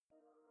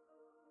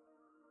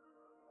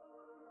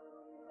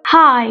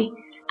Hi,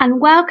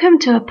 and welcome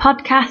to a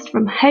podcast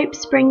from Hope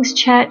Springs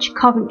Church,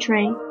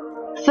 Coventry.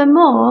 For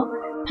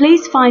more,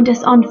 please find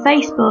us on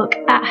Facebook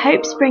at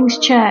Hope Springs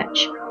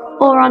Church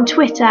or on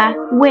Twitter,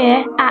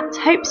 we're at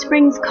Hope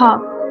Springs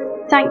Cov.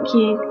 Thank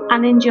you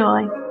and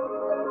enjoy.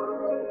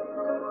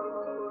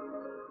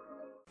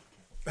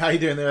 How you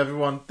doing there,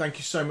 everyone? Thank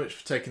you so much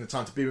for taking the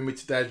time to be with me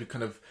today as we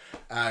kind of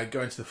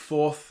go into the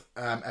fourth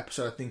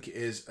episode, I think it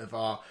is, of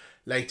our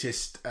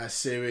latest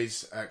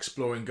series,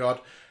 Exploring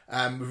God.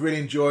 We've really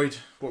enjoyed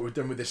what we've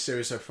done with this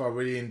series so far.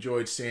 Really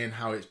enjoyed seeing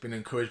how it's been an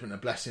encouragement and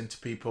a blessing to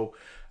people,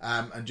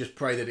 and just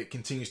pray that it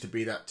continues to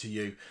be that to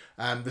you.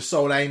 The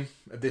sole aim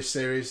of this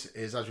series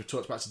is, as we've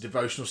talked about, it's a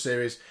devotional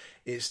series.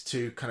 It's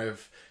to kind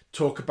of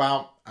talk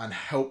about and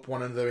help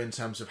one another in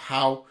terms of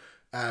how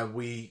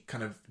we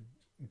kind of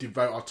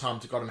devote our time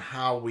to God and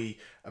how we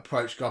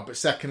approach God. But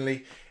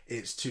secondly,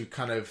 it's to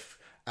kind of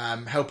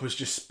help us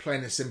just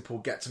plain and simple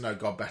get to know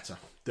God better.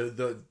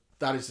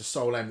 That is the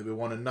sole aim, that we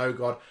want to know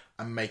God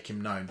and make him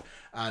known.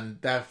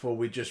 And therefore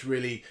we just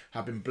really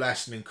have been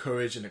blessed and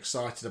encouraged and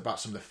excited about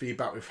some of the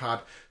feedback we've had,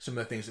 some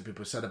of the things that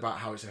people have said about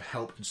how it's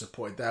helped and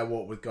supported their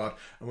walk with God.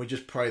 And we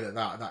just pray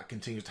that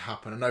continues to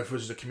happen. I know for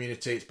us as a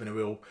community, it's been a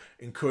real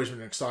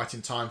encouragement and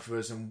exciting time for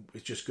us, and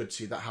it's just good to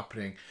see that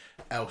happening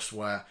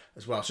elsewhere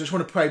as well. So I just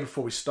want to pray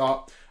before we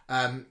start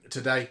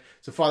today.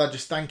 So Father, I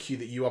just thank you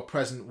that you are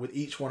present with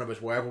each one of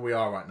us wherever we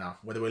are right now,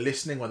 whether we're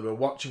listening, whether we're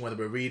watching, whether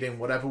we're reading,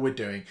 whatever we're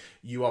doing,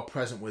 you are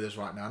present with us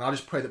right now. And I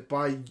just pray that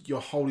by your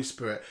Holy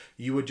Spirit,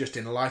 you would just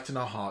enlighten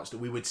our hearts, that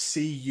we would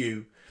see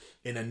you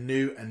in a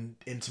new and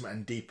intimate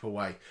and deeper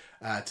way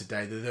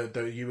today,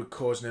 that you would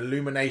cause an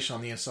illumination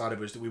on the inside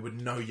of us, that we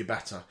would know you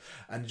better,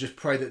 and just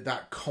pray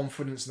that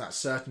confidence and that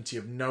certainty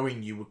of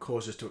knowing you would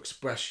cause us to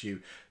express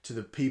you to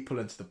the people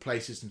and to the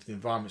places and to the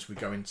environments we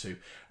go into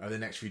over the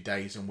next few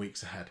days and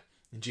weeks ahead.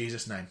 In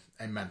Jesus' name,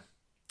 amen.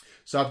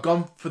 So I've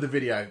gone for the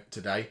video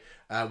today.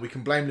 We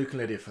can blame Luke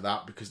and Lydia for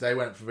that, because they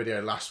went for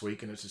video last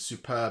week and it's a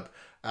superb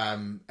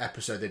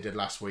episode they did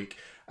last week.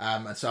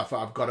 And so I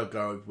thought I've got to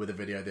go with a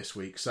video this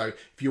week. So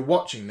if you're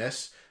watching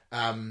this,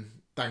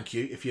 thank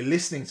you. If you're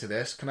listening to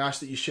this, can I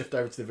ask that you shift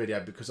over to the video,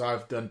 because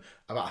I've done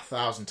about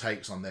 1,000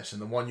 takes on this,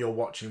 and the one you're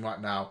watching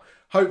right now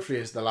hopefully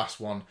is the last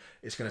one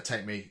it's going to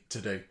take me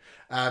to do.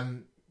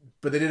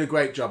 But they did a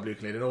great job, Luke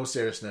and Lydia. In all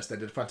seriousness, they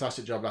did a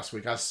fantastic job last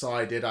week, as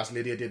Sai did, as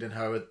Lydia did in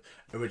her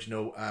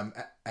original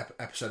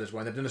episode as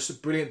well. And they've done a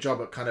brilliant job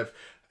at kind of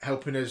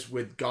helping us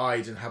with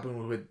guides and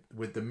helping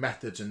with the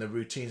methods and the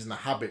routines and the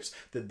habits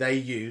that they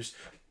use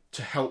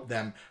to help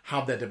them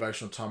have their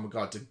devotional time with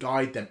God, to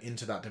guide them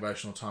into that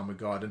devotional time with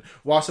God. And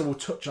whilst I will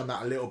touch on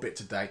that a little bit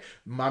today,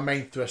 my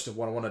main thrust of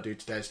what I want to do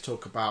today is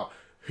talk about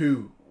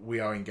who we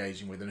are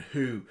engaging with and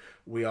who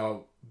we are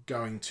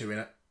going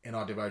to in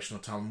our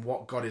devotional time,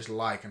 what God is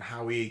like and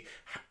how he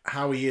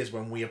is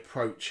when we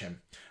approach him.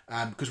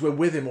 Because we're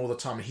with him all the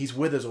time, and he's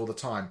with us all the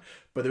time,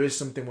 but there is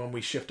something when we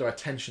shift our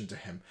attention to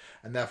him,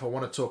 and therefore I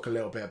want to talk a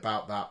little bit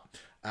about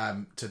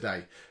that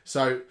today.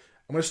 So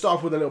I'm going to start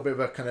off with a little bit of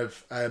a kind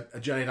of a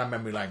journey down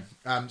memory lane.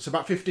 So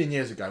about 15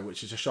 years ago,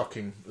 which is a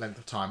shocking length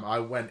of time, I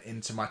went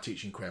into my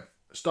teaching career.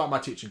 Started my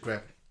teaching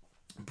career,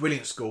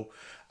 brilliant school,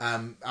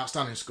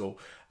 outstanding school,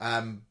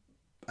 and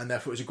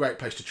therefore it was a great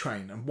place to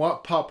train. And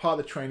what part of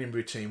the training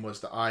routine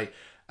was that I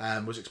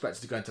was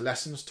expected to go into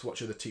lessons, to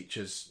watch other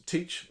teachers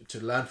teach,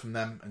 to learn from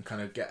them and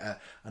kind of get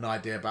an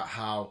idea about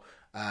how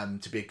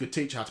to be a good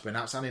teacher, how to be an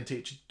outstanding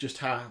teacher, just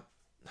how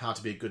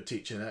to be a good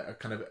teacher and a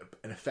kind of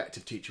an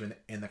effective teacher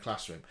in the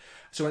classroom.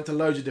 So I went to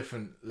loads of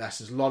different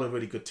lessons, a lot of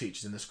really good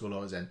teachers in the school I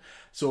was in.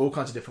 So all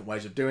kinds of different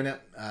ways of doing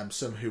it.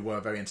 Some who were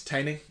very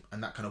entertaining,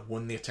 and that kind of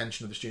won the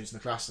attention of the students in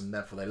the class, and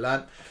therefore they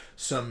learnt.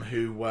 Some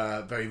who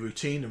were very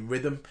routine and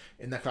rhythm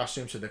in their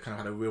classroom, so they kind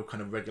of had a real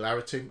kind of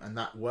regularity, and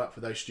that worked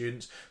for those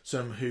students.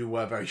 Some who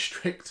were very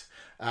strict,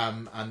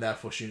 and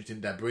therefore students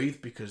didn't dare breathe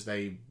because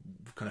they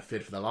kind of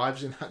feared for their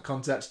lives in that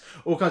context.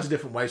 All kinds of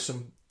different ways.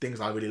 Some things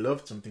I really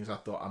loved, some things I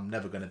thought I'm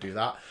never going to do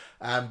that,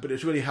 but it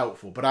was really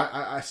helpful. But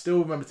I still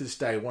remember to this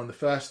day, one of the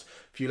first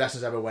few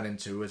lessons I ever went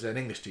into was an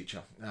English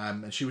teacher,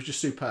 and she was just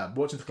superb.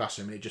 Walked into the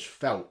classroom and it just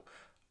felt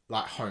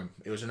like home.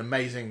 It was an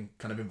amazing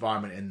kind of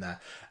environment in there,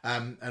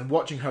 and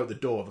watching her at the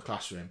door of the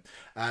classroom,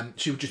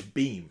 she would just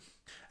beam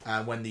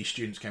when these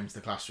students came to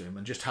the classroom,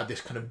 and just had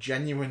this kind of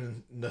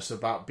genuineness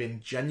about being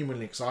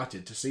genuinely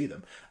excited to see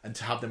them and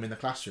to have them in the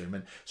classroom.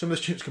 And some of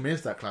the students coming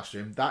into that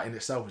classroom, that in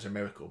itself was a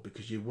miracle,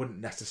 because you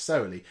wouldn't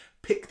necessarily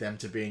pick them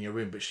to be in your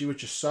room, but she was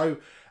just so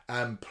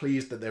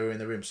pleased that they were in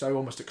the room, so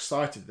almost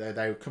excited that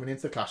they were coming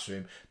into the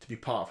classroom to be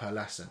part of her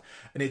lesson.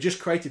 And it just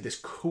created this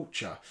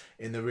culture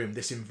in the room,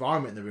 this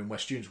environment in the room where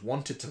students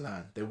wanted to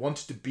learn, they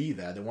wanted to be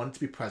there, they wanted to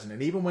be present.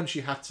 And even when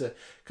she had to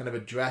kind of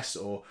address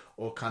or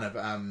kind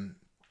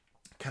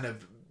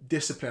of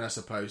discipline, I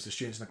suppose, the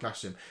students in the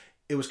classroom,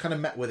 it was kind of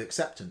met with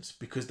acceptance,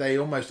 because they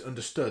almost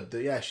understood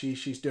that, yeah,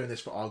 she's doing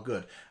this for our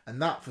good.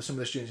 And that, for some of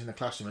the students in the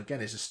classroom,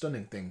 again, is a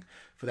stunning thing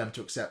for them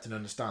to accept and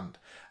understand.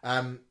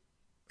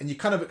 you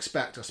kind of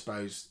expect, I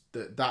suppose,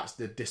 that that's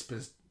the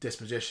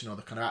disposition or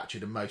the kind of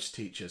attitude of most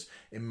teachers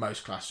in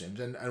most classrooms.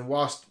 And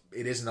whilst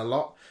it isn't a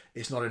lot,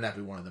 it's not in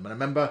every one of them. And I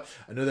remember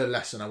another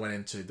lesson I went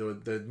into,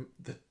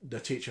 the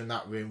teacher in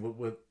that room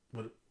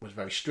was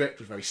very strict,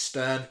 was very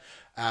stern,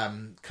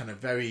 kind of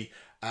very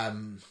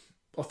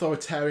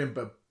authoritarian,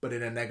 but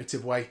in a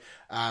negative way.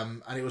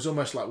 And it was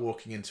almost like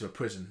walking into a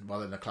prison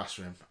rather than a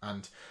classroom.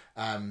 And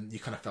you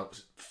kind of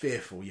felt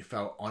fearful, you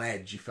felt on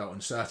edge, you felt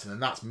uncertain.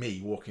 And that's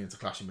me walking into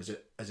the classroom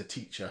as a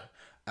teacher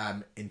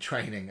in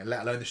training, and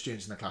let alone the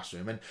students in the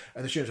classroom. And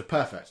the students were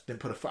perfect, didn't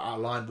put a foot out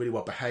of line, really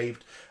well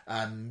behaved,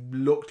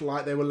 looked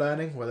like they were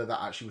learning. Whether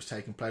that actually was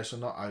taking place or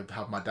not, I would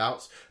have my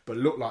doubts, but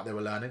looked like they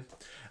were learning.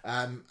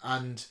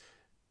 And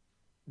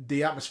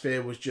the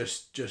atmosphere was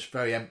just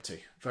very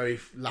empty, very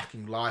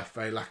lacking life,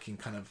 very lacking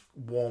kind of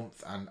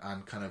warmth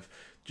and kind of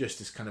just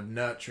this kind of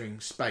nurturing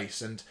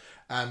space. And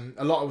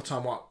a lot of the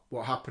time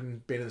what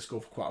happened being in the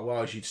school for quite a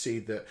while is you'd see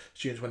that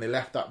students, when they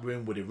left that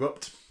room, would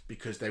erupt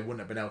because they wouldn't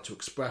have been able to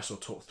express or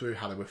talk through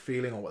how they were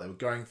feeling or what they were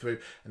going through,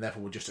 and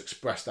therefore would just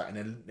express that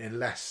in a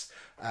less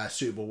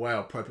suitable way or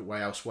appropriate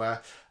way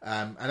elsewhere.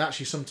 And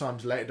actually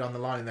sometimes later down the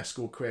line in their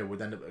school career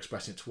would end up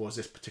expressing it towards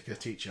this particular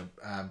teacher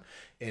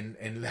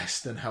in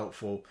less than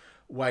helpful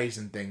ways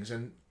and things.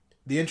 And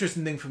the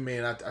interesting thing for me,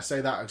 and I say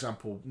that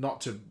example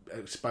not to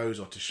expose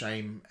or to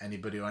shame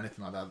anybody or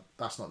anything like that,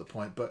 that's not the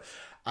point, but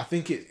I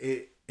think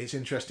it's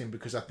interesting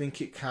because I think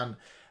it can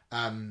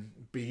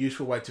be a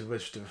useful way to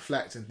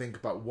reflect and think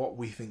about what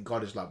we think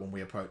God is like when we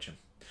approach him.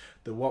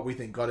 What we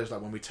think God is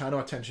like when we turn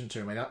our attention to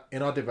him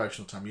in our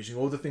devotional time, using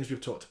all the things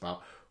we've talked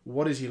about.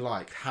 What is he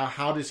like?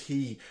 How does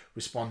he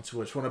respond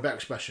to us? For a better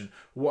expression,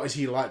 what is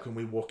he like when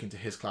we walk into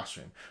his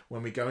classroom?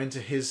 When we go into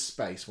his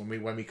space, when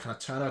we kind of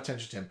turn our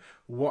attention to him,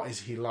 what is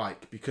he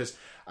like? Because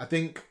I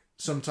think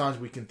sometimes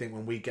we can think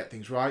when we get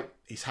things right,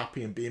 he's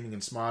happy and beaming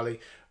and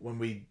smiley. When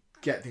we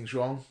get things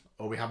wrong,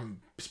 or we haven't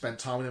spent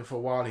time with him for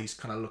a while, he's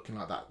kind of looking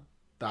like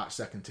that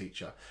second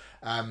teacher.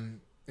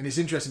 And it's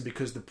interesting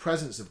because the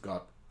presence of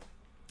God,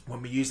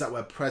 when we use that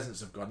word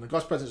presence of God, and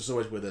God's presence is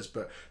always with us,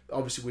 but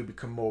obviously we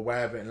become more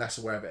aware of it and less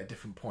aware of it at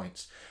different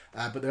points.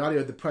 But the idea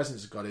of the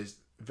presence of God is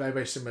very,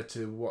 very similar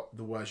to what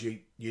the words you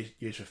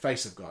use for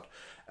face of God.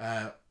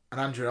 And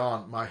Andrew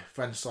Arndt, my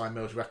friend Simon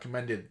Mills,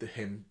 recommended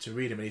him to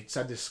read him, and he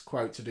said this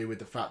quote to do with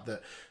the fact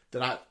that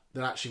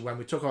actually when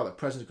we talk about the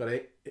presence of God,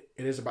 it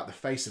is about the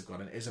face of God,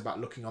 and it is about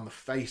looking on the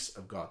face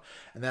of God.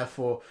 And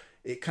therefore,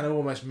 it kind of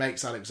almost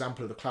makes that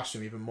example of the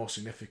classroom even more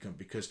significant,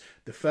 because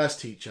the first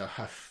teacher,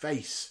 her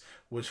face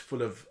was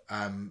full of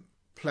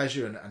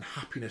pleasure and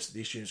happiness that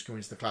these students come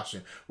into the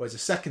classroom, whereas the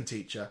second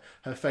teacher,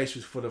 her face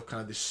was full of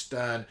kind of this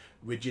stern,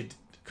 rigid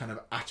kind of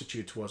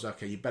attitude towards,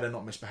 okay, you better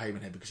not misbehave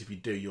in here, because if you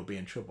do, you'll be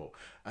in trouble.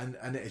 And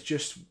it's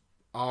just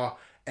our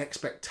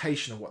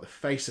expectation of what the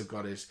face of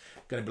God is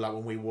going to be like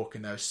when we walk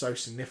in there is so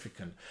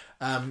significant.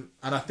 And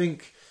I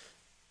think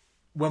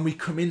when we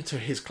come into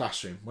his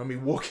classroom, when we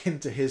walk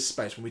into his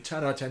space, when we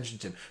turn our attention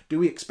to him, do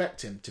we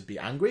expect him to be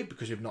angry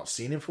because we've not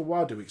seen him for a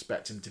while? Do we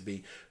expect him to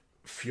be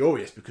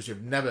furious because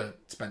we've never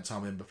spent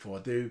time with him before?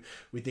 Do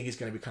we think he's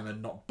going to be kind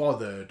of not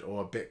bothered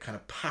or a bit kind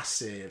of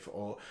passive,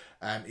 or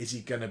is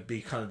he going to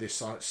be kind of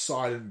this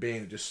silent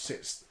being that just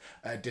sits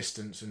at a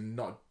distance and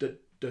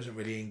doesn't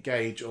really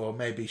engage, or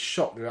maybe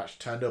shocked that we actually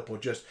turned up, or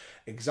just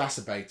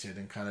exacerbated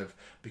and kind of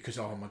because,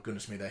 oh my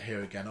goodness me, they're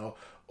here again?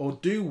 Or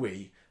do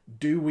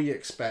we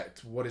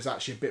expect what is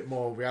actually a bit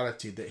more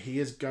reality, that he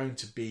is going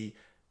to be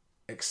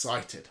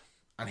excited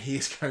and he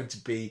is going to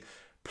be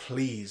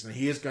pleased and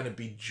he is going to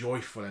be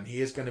joyful and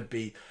he is going to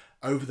be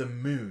over the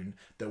moon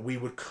that we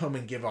would come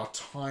and give our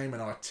time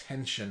and our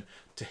attention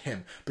to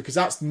him? Because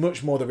that's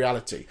much more the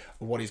reality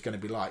of what he's going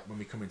to be like when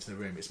we come into the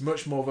room. It's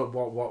much more of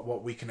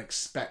what we can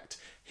expect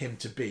him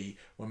to be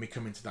when we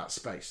come into that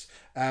space.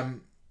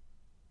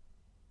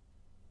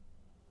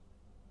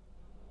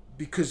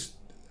 Because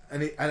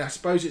and I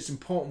suppose it's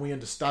important we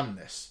understand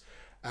this,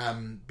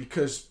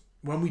 because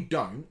when we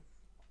don't,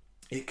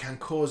 it can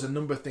cause a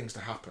number of things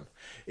to happen.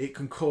 It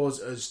can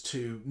cause us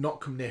to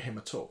not come near him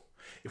at all.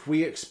 If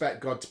we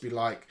expect God to be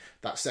like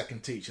that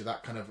second teacher,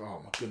 that kind of,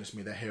 oh my goodness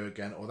me, they're here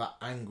again, or that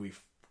angry,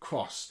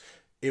 cross,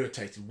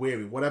 irritated,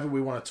 weary, whatever we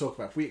want to talk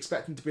about, if we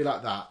expect him to be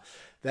like that,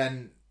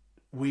 then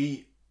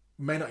we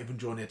may not even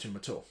draw near to him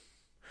at all.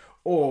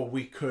 Or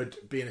we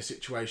could be in a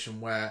situation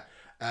where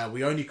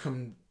we only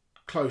come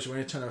close, we're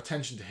going to turn our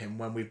attention to him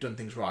when we've done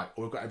things right,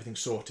 or we've got everything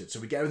sorted. So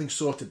we get everything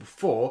sorted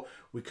before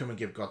we come and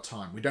give God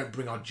time. We don't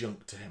bring our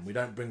junk to him. We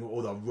don't bring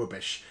all our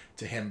rubbish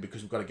to him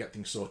because we've got to get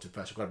things sorted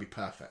first. We've got to be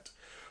perfect.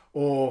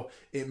 Or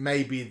it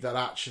may be that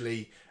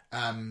actually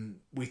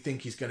we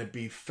think he's going to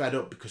be fed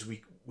up because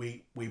we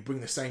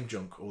bring the same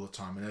junk all the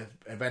time, and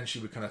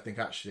eventually we kind of think,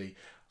 actually,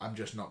 I'm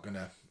just not going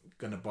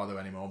to bother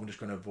anymore. I'm just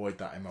going to avoid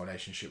that in my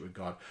relationship with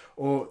God.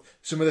 Or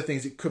some of the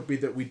things, it could be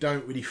that we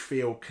don't really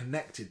feel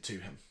connected to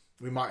him.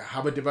 We might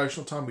have a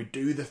devotional time, we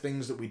do the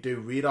things that we do,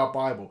 read our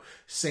Bible,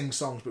 sing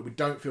songs, but we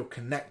don't feel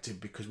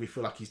connected because we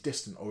feel like he's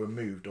distant or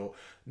removed or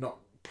not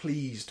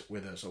pleased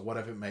with us, or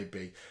whatever it may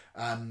be.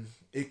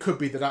 It could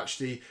be that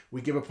actually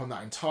we give up on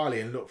that entirely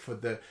and look for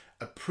the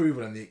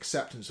approval and the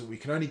acceptance that we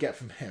can only get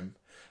from him,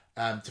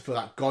 to fill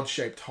that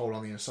God-shaped hole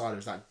on the inside of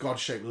us, that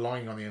God-shaped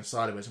longing on the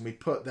inside of us. And we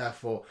put,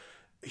 therefore,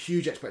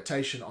 huge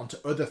expectation onto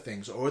other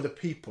things or other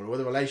people or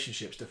other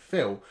relationships to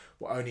fill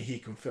what only he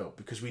can fill,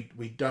 because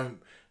we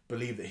don't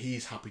believe that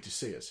he's happy to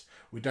see us.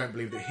 We don't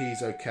believe that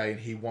he's okay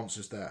and he wants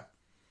us there.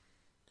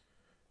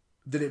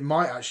 That it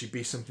might actually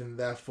be something,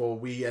 therefore,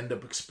 we end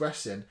up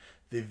expressing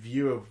the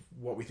view of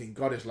what we think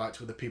God is like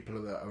to other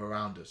people that are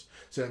around us.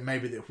 So it may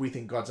be that if we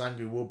think God's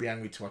angry, we'll be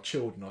angry to our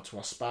children or to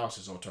our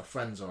spouses or to our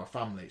friends or our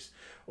families.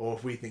 Or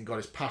if we think God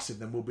is passive,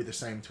 then we'll be the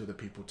same to other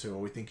people too. Or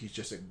we think he's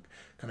just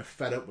kind of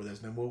fed up with us,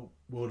 then we'll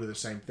do the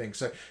same thing.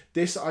 So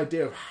this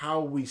idea of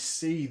how we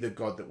see the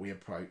God that we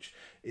approach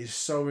is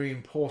so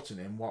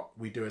important in what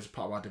we do as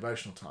part of our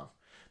devotional time.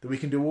 That we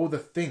can do all the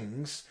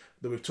things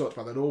that we've talked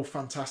about, that are all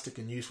fantastic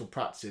and useful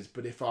practices,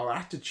 but if our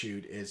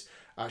attitude is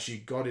actually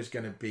God is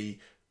going to be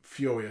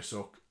furious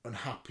or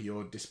unhappy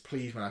or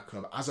displeased when I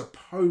come, as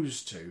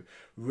opposed to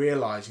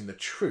realising the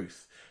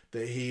truth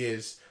that he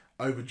is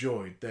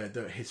overjoyed,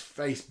 that his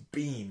face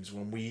beams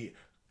when we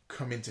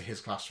come into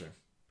his classroom,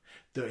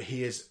 that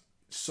he is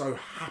so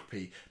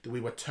happy that we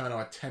would turn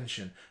our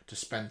attention to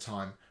spend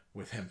time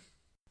with him.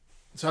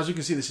 So as you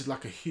can see, this is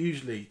like a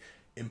hugely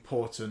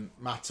important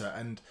matter,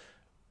 and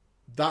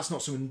that's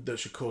not something that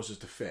should cause us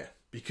to fear,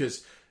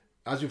 because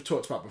as we've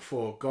talked about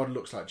before, God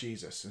looks like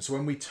Jesus. And so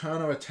when we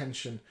turn our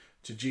attention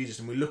to Jesus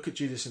and we look at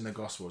Jesus in the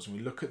Gospels and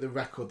we look at the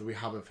record that we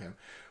have of him,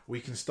 we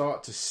can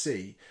start to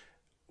see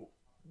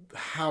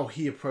how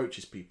he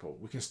approaches people.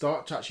 We can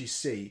start to actually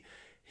see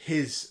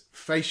his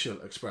facial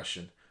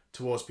expression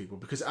towards people,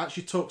 because it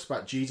actually talks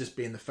about Jesus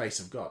being the face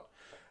of God.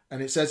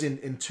 And it says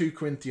in 2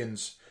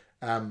 Corinthians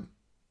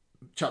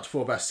chapter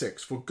 4 verse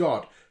 6, "For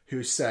God,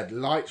 who said,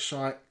 light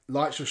shall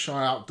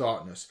shine out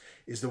darkness,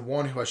 is the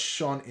one who has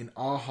shone in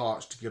our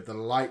hearts to give the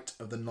light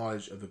of the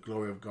knowledge of the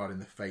glory of God in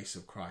the face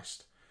of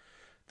Christ."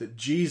 That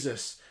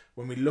Jesus,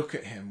 when we look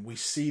at him, we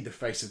see the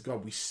face of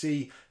God. We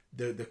see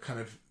the kind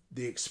of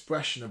the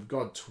expression of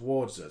God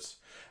towards us.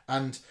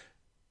 And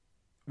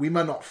we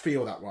might not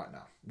feel that right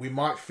now. We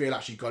might feel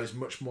actually God is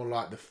much more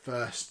like the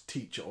first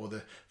teacher or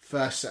the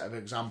first set of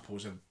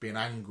examples of being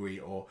angry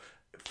or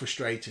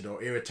frustrated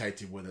or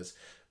irritated with us.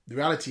 The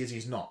reality is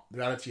he's not. The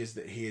reality is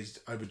that he is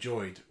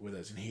overjoyed with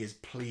us and he is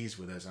pleased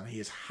with us and he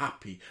is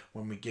happy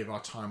when we give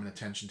our time and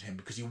attention to him,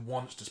 because he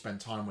wants to spend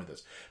time with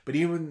us. But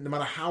even no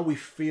matter how we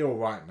feel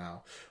right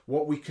now,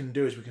 what we can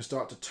do is we can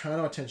start to turn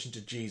our attention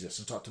to Jesus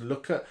and start to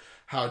look at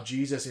how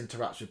Jesus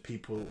interacts with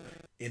people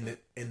in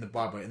the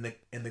Bible,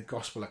 in the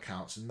gospel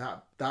accounts, and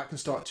that can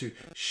start to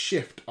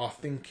shift our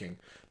thinking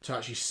to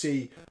actually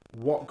see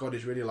what God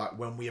is really like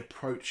when we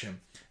approach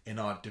him in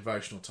our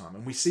devotional time.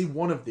 And we see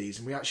one of these,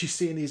 and we actually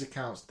see in these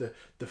accounts the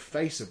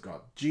face of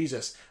God,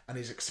 Jesus, and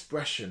his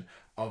expression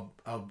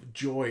of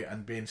joy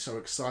and being so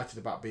excited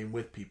about being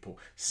with people,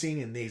 seen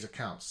in these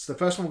accounts. So the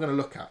first one we're going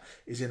to look at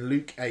is in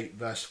Luke 8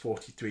 verse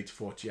 43 to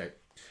 48,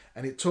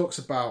 and it talks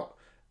about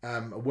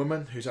a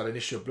woman who's had an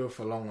issue of blood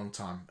for a long, long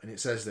time. And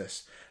it says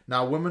this: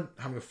 "Now a woman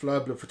having a flow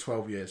of blood for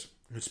 12 years,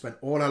 who'd spent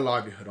all her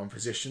livelihood on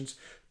physicians,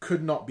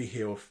 could not be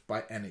healed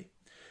by any.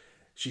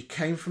 She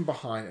came from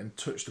behind and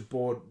touched the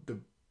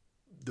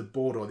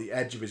border or the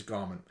edge of his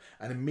garment,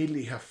 and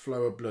immediately her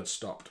flow of blood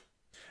stopped.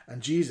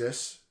 And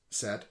Jesus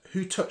said,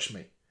 'Who touched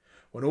me?'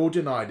 When all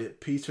denied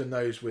it, Peter and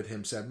those with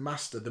him said,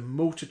 'Master, the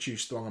multitude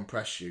throng and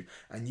press you,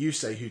 and you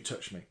say, who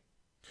touched me?'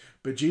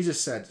 But Jesus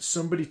said,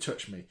 'Somebody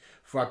touched me,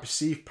 for I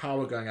perceive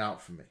power going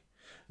out from me.'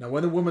 Now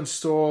when the woman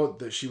saw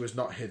that she was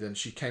not hidden,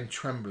 she came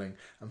trembling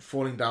and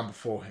falling down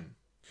before him.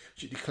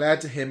 She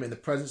declared to him in the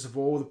presence of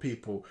all the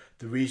people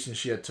the reason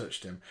she had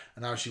touched him,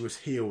 and how she was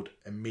healed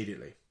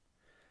immediately.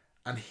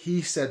 And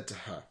he said to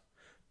her,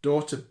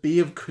 'Daughter, be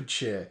of good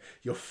cheer.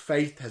 Your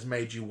faith has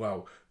made you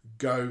well.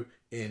 Go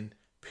in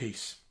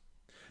peace.'"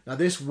 Now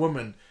this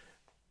woman,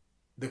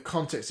 the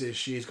context is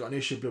she has got an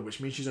issue of blood, which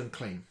means she's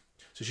unclean.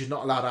 So she's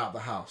not allowed out of the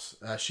house.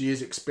 She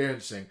is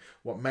experiencing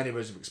what many of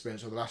us have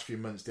experienced over the last few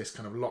months, this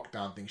kind of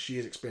lockdown thing. She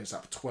has experienced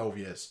that for 12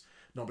 years,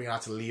 not being able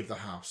to leave the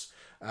house.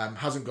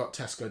 Hasn't got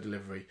Tesco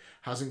delivery,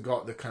 hasn't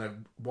got the kind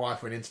of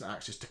Wi-Fi and internet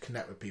access to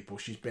connect with people.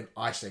 She's been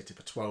isolated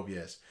for 12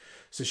 years.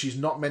 So she's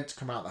not meant to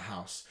come out of the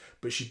house,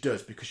 but she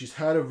does, because she's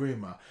heard a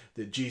rumour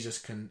that Jesus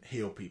can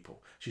heal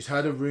people. She's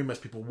heard a rumour as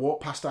people walk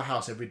past her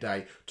house every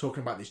day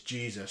talking about this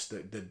Jesus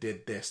that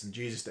did this, and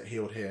Jesus that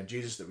healed here, and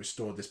Jesus that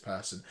restored this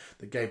person,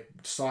 that gave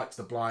sight to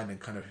the blind and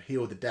kind of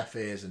healed the deaf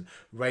ears and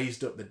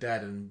raised up the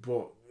dead and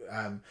brought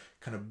kind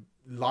of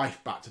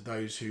life back to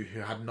those who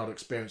had not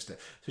experienced it.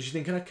 So she's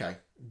thinking, okay,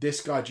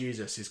 this guy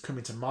Jesus is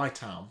coming to my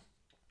town.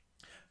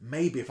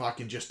 Maybe if I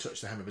can just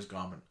touch the hem of his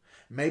garment,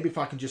 maybe if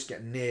I can just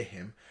get near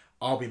him,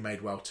 I'll be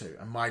made well too.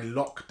 And my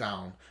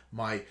lockdown,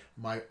 my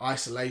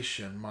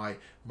isolation, my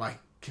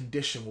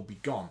condition will be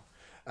gone.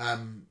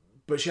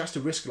 But she has to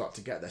risk a lot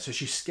to get there. So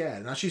she's scared.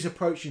 And as she's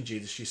approaching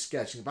Jesus, she's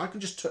scared. She's thinking, if I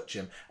can just touch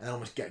him and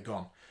almost get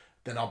gone,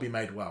 then I'll be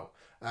made well.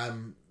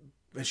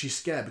 and she's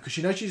scared because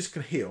she knows Jesus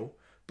can heal,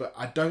 but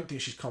I don't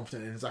think she's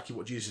confident in exactly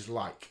what Jesus is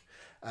like.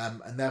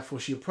 And therefore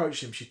she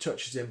approaches him, she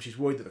touches him, she's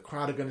worried that the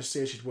crowd are going to see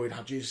her, she's worried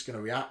how Jesus is going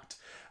to react.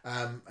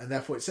 And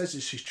therefore it says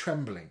that she's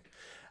trembling.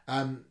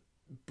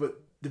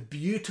 But the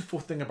beautiful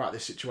thing about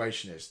this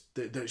situation is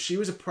that she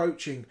was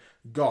approaching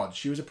God,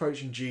 she was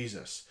approaching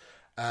Jesus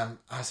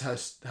as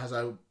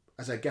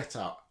her get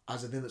out,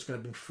 as a thing that's going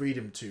to bring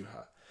freedom to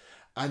her.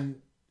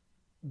 And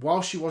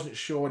while she wasn't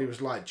sure what he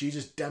was like,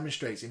 Jesus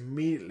demonstrates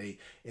immediately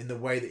in the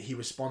way that he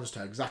responds to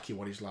her exactly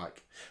what he's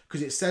like.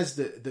 Because it says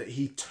that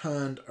he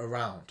turned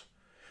around.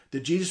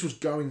 That Jesus was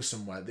going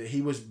somewhere, that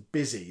he was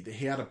busy, that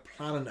he had a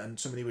plan and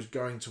something he was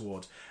going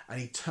towards,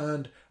 and he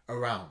turned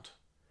around.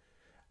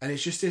 And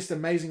it's just this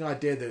amazing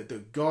idea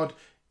that God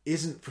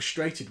isn't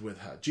frustrated with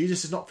her.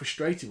 Jesus is not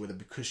frustrated with her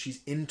because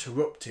she's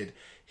interrupted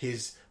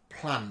his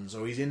plans,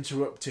 or she's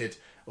interrupted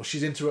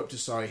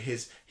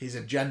his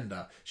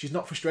agenda. She's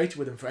not frustrated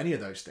with him for any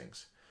of those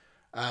things.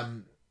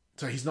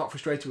 So he's not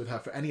frustrated with her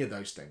for any of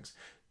those things.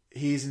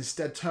 He's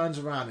instead turns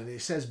around and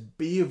it says,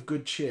 "Be of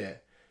good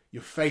cheer.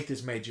 Your faith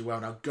has made you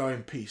well. Now go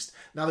in peace."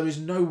 Now there is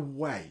no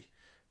way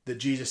that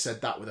Jesus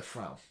said that with a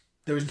frown.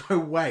 There is no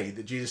way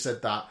that Jesus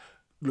said that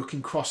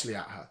looking crossly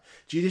at her.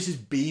 Jesus is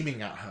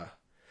beaming at her.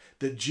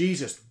 That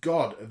Jesus,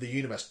 God of the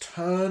universe,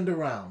 turned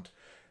around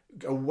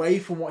away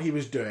from what he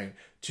was doing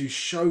to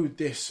show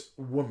this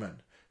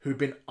woman who'd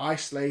been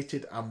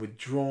isolated and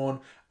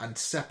withdrawn and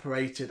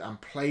separated and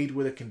played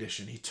with a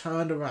condition. He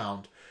turned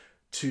around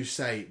to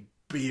say,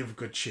 "Be of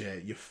good cheer.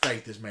 Your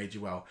faith has made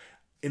you well."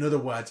 In other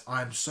words,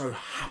 I am so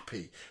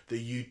happy that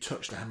you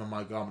touched the hem of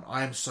my garment.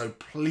 I am so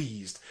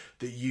pleased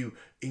that you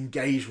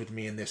engage with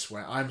me in this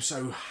way. I am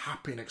so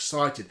happy and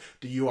excited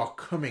that you are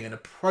coming and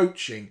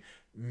approaching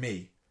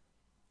me.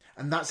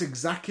 And that's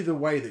exactly the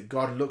way that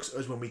God looks at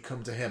us when we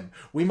come to him.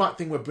 We might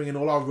think we're bringing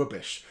all our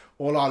rubbish,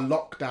 all our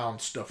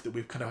lockdown stuff that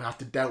we've kind of have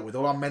to deal with,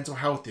 all our mental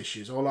health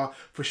issues, all our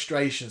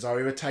frustrations, our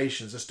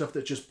irritations, the stuff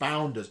that just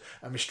bound us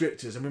and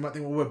restrict us. And we might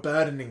think, well, we're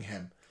burdening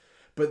him.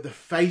 But the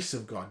face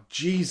of God,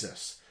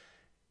 Jesus,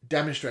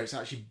 demonstrates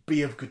actually,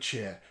 be of good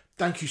cheer.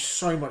 Thank you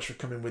so much for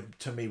coming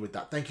to me with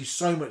that. Thank you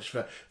so much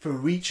for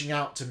reaching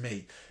out to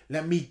me.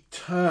 Let me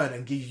turn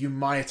and give you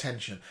my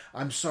attention.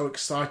 I'm so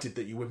excited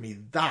that you're with me.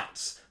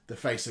 That's the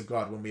face of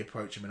God when we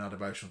approach him in our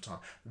devotional time.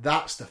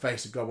 That's the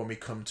face of God when we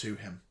come to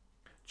him.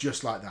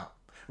 Just like that.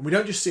 And we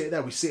don't just see it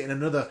there, we see it in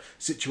another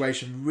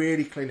situation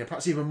really clearly,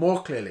 perhaps even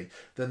more clearly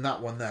than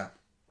that one there.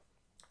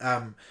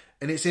 And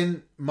it's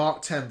in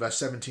Mark 10, verse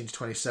 17 to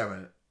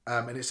 27.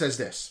 And it says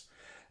this: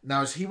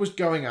 "Now as he was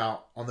going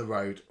out on the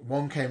road,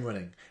 one came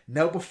running,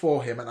 knelt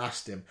before him and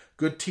asked him,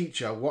 'Good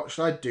teacher, what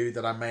shall I do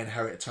that I may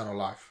inherit eternal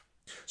life?'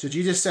 So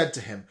Jesus said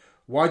to him,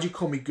 'Why do you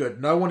call me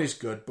good? No one is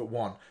good but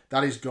one,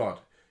 that is God.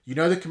 You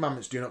know the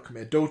commandments: do not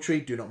commit adultery,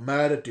 do not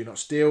murder, do not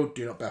steal,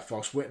 do not bear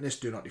false witness,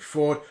 do not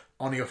defraud,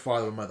 honour your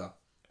father and mother.'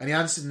 And he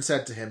answered and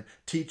said to him,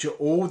 'Teacher,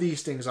 all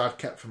these things I have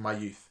kept from my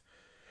youth.'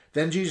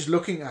 Then Jesus,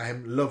 looking at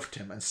him, loved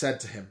him and said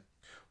to him,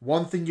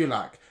 'One thing you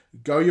lack.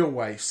 Go your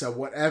way, sell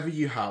whatever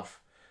you have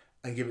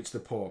and give it to the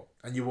poor,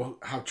 and you will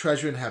have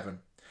treasure in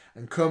heaven.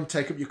 And come,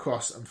 take up your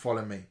cross and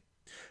follow me.'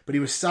 But he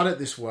was sad at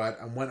this word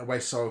and went away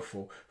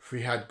sorrowful, for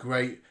he had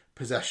great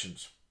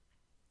possessions."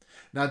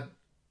 Now,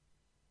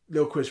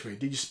 little quiz for you.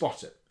 Did you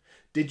spot it?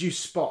 Did you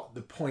spot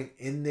the point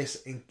in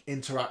this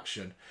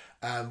interaction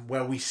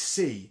where we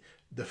see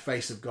the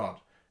face of God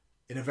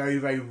in a very,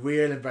 very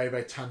real and very,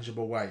 very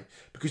tangible way?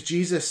 Because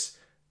Jesus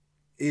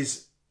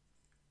is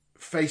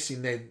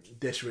facing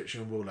this rich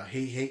young ruler.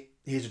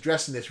 He's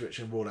addressing this rich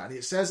young ruler, and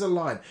it says a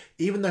line,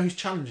 even though he's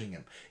challenging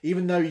him,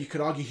 even though you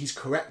could argue he's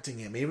correcting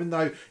him, even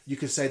though you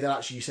could say that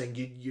actually you're saying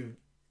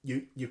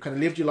you kind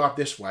of lived your life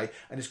this way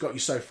and it's got you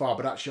so far,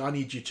 but actually I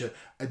need you to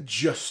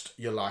adjust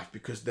your life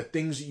because the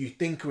things that you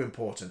think are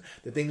important,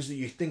 the things that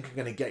you think are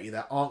going to get you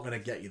there aren't going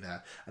to get you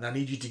there, and I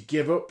need you to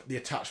give up the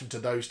attachment to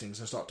those things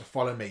and start to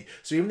follow me.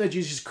 So even though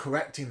Jesus is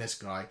correcting this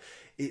guy,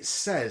 it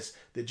says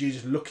that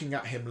Jesus, looking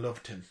at him,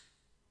 loved him.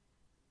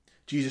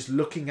 Jesus,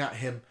 looking at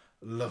him,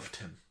 loved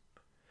him.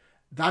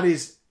 That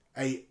is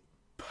a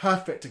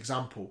perfect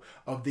example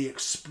of the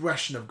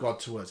expression of God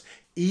to us.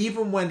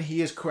 Even when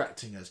he is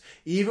correcting us,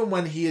 even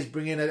when he is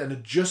bringing an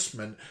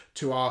adjustment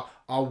to our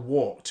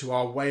walk, to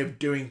our way of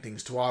doing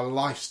things, to our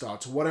lifestyle,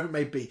 to whatever it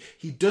may be,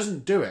 he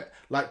doesn't do it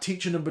like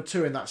teacher number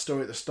 2 in that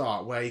story at the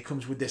start, where he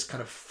comes with this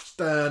kind of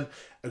stern,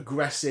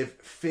 aggressive,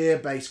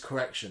 fear-based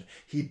correction.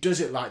 He does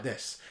it like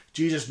this.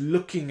 Jesus,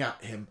 looking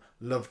at him,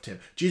 loved him.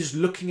 Jesus,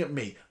 looking at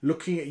me,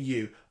 looking at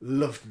you,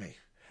 loved me.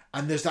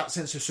 And there's that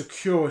sense of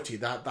security,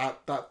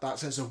 that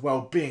sense of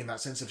well-being,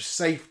 that sense of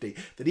safety,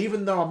 that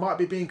even though I might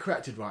be being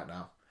corrected right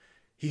now,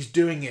 he's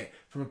doing it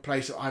from a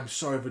place of, I'm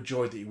so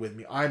overjoyed that you're with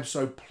me. I'm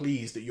so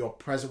pleased that you're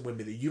present with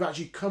me, that you've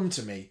actually come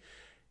to me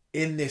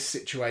in this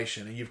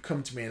situation, and you've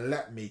come to me and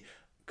let me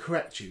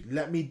correct you,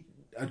 let me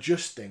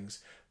adjust things,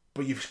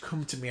 but you've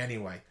come to me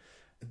anyway.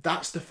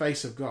 That's the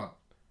face of God.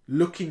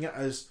 Looking at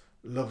us,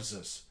 loves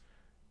us.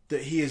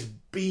 That he is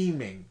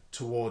beaming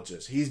towards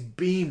us. He's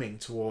beaming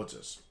towards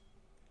us.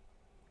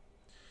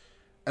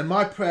 And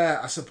my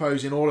prayer, I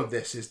suppose, in all of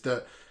this is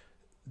that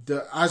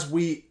as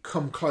we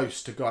come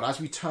close to God, as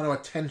we turn our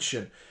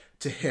attention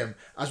to Him,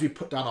 as we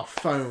put down our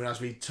phone,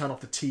 as we turn off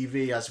the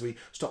TV, as we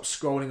stop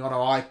scrolling on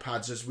our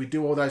iPads, as we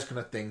do all those kind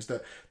of things,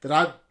 that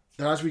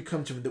as we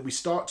come to Him, that we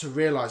start to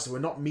realise that we're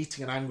not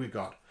meeting an angry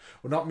God.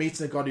 We're not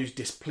meeting a God who's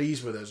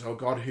displeased with us, or a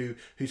God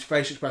whose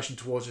facial expression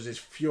towards us is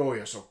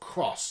furious or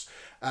cross,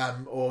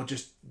 or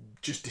just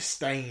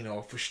disdain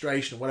or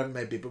frustration or whatever it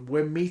may be. But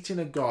we're meeting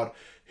a God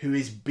who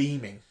is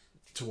beaming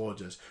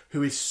towards us,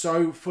 who is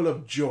so full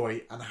of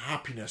joy and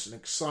happiness and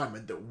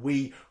excitement that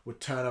we would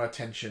turn our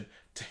attention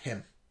to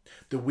Him,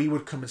 that we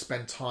would come and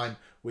spend time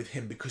with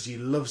Him because He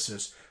loves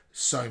us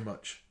so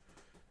much.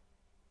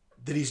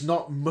 That He's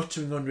not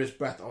muttering under His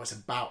breath, oh, it's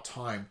about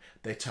time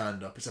they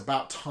turned up. It's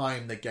about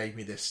time they gave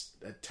me this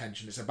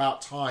attention. It's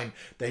about time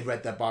they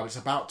read their Bible. It's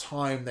about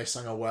time they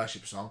sang a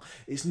worship song.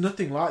 It's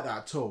nothing like that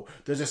at all.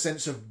 There's a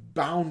sense of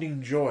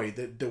bounding joy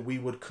that we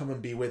would come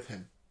and be with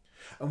Him.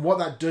 And what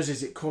that does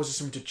is it causes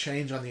something to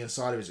change on the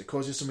inside of us. It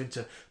causes something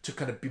to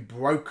kind of be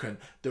broken,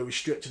 the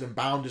restricted and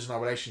boundaries in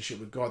our relationship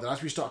with God. That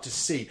as we start to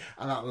see,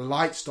 and that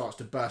light starts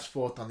to burst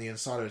forth on the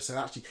inside of us, that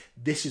actually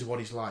this is what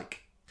He's like.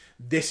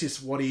 This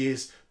is what He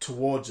is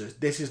towards us.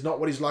 This is not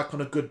what He's like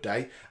on a good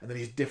day, and then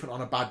He's different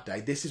on a bad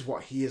day. This is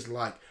what He is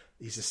like.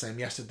 He's the same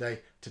yesterday,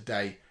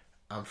 today,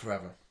 and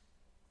forever.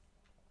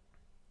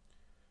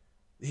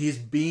 He is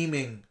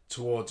beaming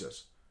towards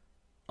us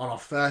on our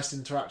first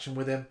interaction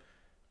with Him,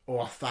 or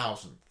our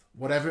 1,000th.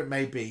 Whatever it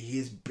may be, He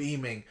is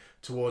beaming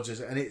towards us.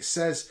 And it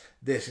says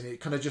this, and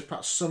it kind of just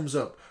perhaps sums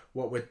up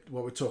what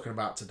we're talking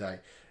about today.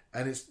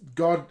 And it's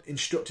God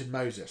instructed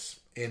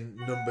Moses in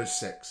Numbers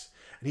 6.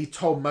 And He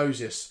told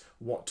Moses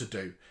what to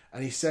do.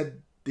 And He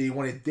said that He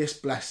wanted this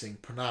blessing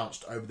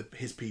pronounced over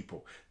His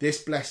people.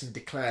 This blessing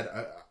declared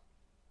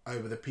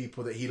over the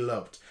people that He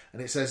loved.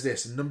 And it says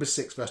this in Numbers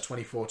 6, verse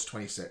 24 to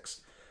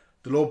 26.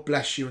 The Lord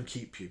bless you and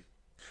keep you.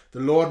 The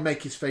Lord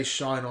make His face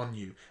shine on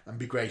you and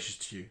be gracious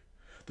to you.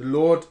 The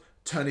Lord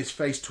turn His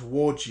face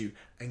towards you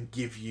and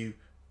give you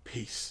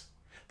peace.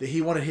 That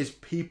He wanted His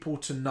people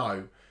to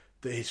know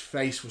that His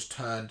face was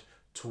turned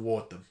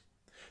toward them.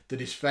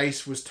 That His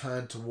face was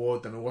turned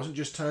toward them. It wasn't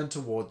just turned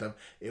toward them,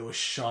 it was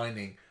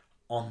shining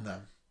on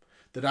them.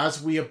 That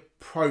as we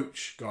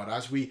approach God,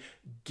 as we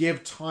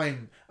give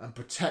time and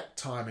protect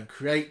time and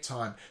create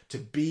time to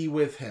be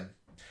with Him,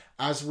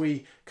 as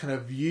we kind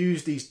of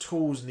use these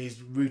tools and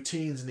these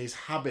routines and these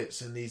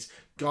habits and these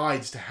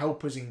guides to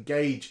help us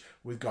engage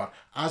with God,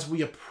 as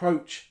we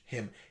approach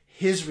Him,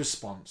 His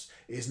response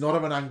is not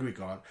of an angry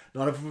God,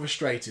 not of a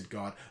frustrated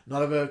God,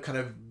 not of a kind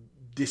of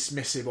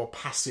dismissive or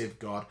passive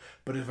God,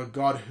 but of a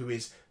God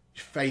whose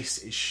face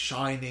is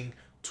shining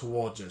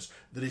towards us,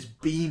 that is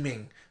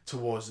beaming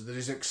towards us, that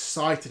is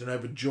excited and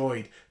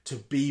overjoyed to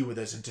be with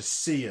us and to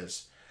see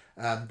us.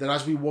 That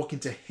as we walk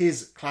into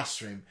His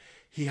classroom,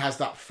 He has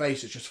that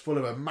face that's just full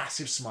of a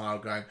massive smile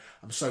going,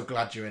 I'm so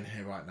glad you're in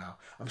here right now.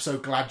 I'm so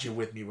glad you're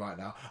with me right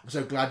now. I'm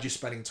so glad you're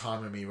spending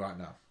time with me right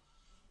now.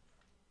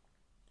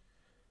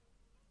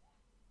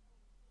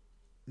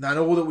 Now, in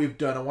all that we've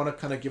done, I want to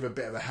kind of give a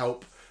bit of a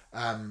help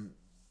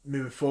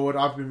moving forward.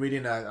 I've been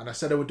reading, and I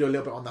said I would do a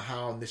little bit on the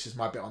how, and this is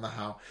my bit on the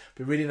how. I've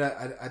been reading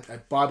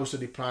a Bible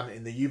study plan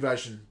in the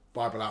YouVersion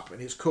Bible app, and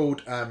it's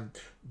called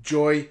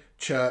Joy,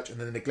 Church, and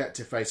the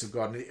Neglected Face of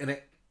God.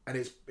 And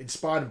it's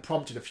inspired and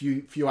prompted a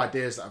few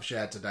ideas that I've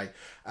shared today.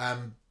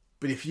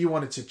 But if you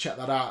wanted to check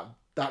that out,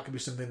 that could be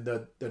something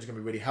that's going to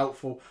be really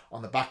helpful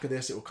on the back of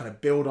this. It will kind of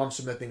build on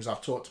some of the things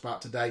I've talked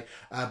about today,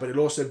 but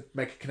it'll also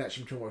make a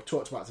connection between what we've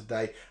talked about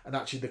today and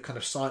actually the kind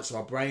of science of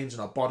our brains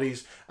and our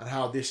bodies, and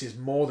how this is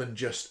more than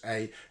just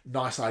a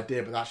nice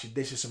idea, but actually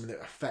this is something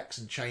that affects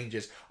and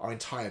changes our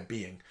entire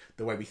being.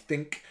 The way we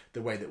think,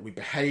 the way that we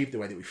behave, the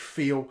way that we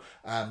feel,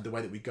 the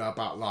way that we go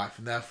about life.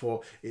 And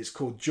therefore it's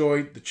called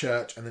Joy, the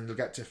Church, and the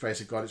Neglected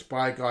Face of God. It's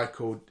by a guy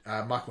called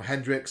Michael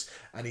Hendricks,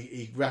 and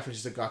he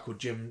references a guy called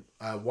Jim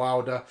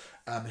Wilder,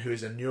 who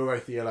is a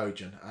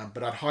neurotheologian.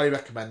 But I'd highly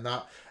recommend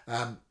that.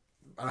 And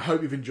I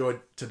hope you've enjoyed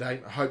today.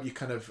 I hope you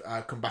kind of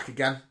come back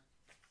again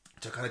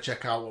to kind of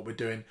check out what we're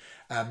doing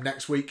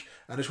next week.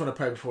 I just want to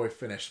pray before we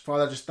finish.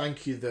 Father, I just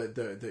thank you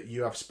that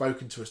you have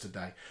spoken to us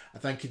today. I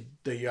thank you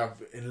that you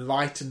have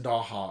enlightened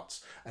our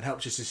hearts and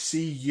helped us to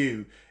see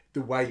you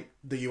the way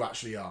that you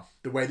actually are,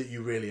 the way that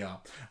you really are.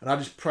 And I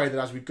just pray that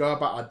as we go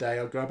about our day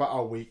or go about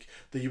our week,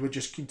 that you would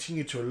just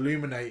continue to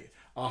illuminate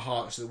our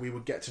hearts, so that we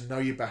would get to know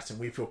you better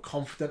and we feel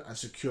confident and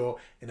secure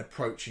in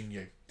approaching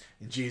you.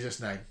 In Jesus'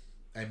 name,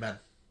 amen.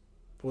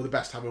 All the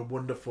best. Have a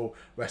wonderful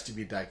rest of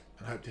your day,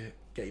 and hope to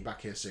get you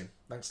back here soon.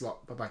 Thanks a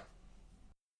lot. Bye-bye.